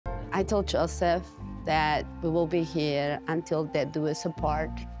I told Joseph that we will be here until death do us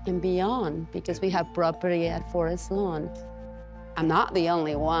apart and beyond, because we have property at Forest Lawn. I'm not the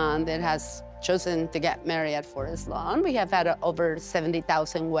only one that has chosen to get married at Forest Lawn. We have had over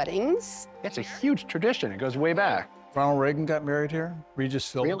 70,000 weddings. It's a huge tradition. It goes way back. Ronald Reagan got married here.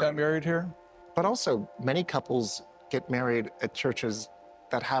 Regis Philbin got married here. But also, many couples get married at churches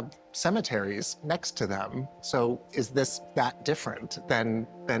that have cemeteries next to them. So is this that different than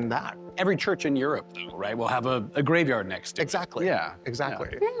that? Every church in Europe, though, right, will have a graveyard next to it. Exactly. Yeah.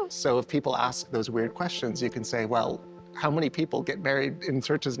 Exactly. Yeah. So if people ask those weird questions, you can say, well, how many people get married in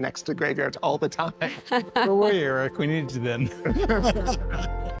churches next to graveyards all the time? Where were you, Eric? We needed you then.